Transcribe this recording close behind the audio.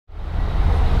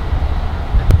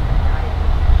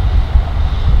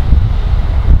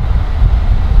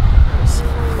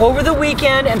over the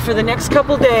weekend and for the next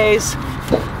couple days,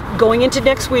 going into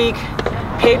next week,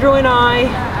 Pedro and I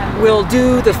will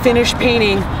do the finished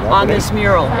painting on this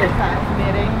mural.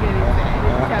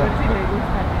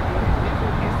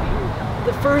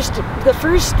 The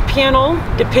first panel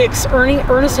depicts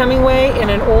Ernest Hemingway in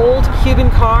an old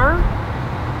Cuban car.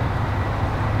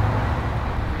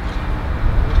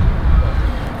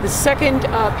 The second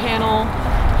panel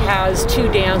has two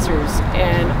dancers,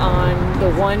 and on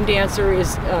the one dancer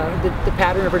is the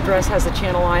pattern of her dress has the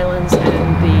Channel Islands,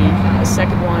 and the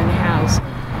second one has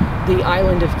the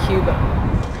island of Cuba.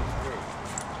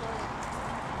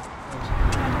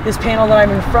 This panel that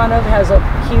I'm in front of has a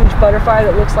huge butterfly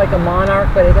that looks like a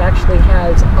monarch, but it actually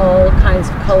has all kinds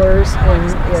of colors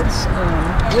in its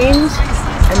wings.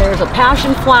 And there's a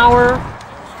passion flower.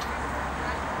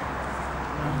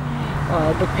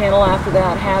 The panel after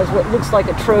that has what looks like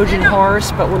a Trojan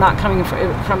horse, but we're not coming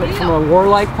from it from a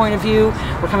warlike point of view.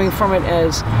 We're coming from it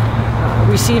as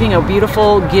receiving a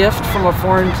beautiful gift from a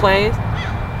foreign place.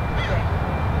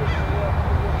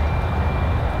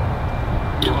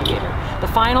 The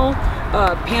final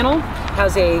panel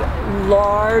has a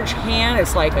large hand.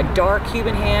 It's like a dark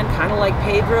Cuban hand, kind of like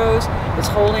Pedro's. It's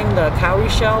holding the cowrie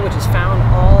shell, which is found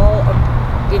all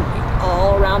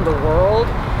around the world.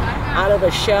 Out of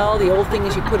the shell, the old thing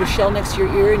is you put a shell next to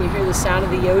your ear and you hear the sound of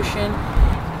the ocean.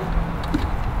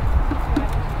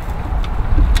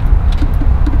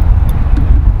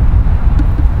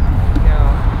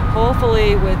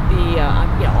 Hopefully, with the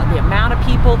amount of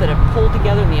people that have pulled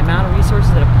together and the amount of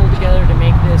resources that have pulled together to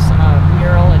make this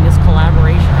mural and this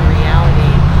collaboration a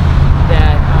reality,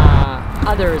 that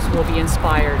others will be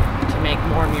inspired to make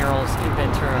more murals in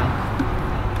Ventura.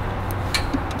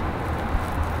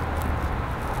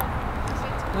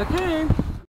 Okay.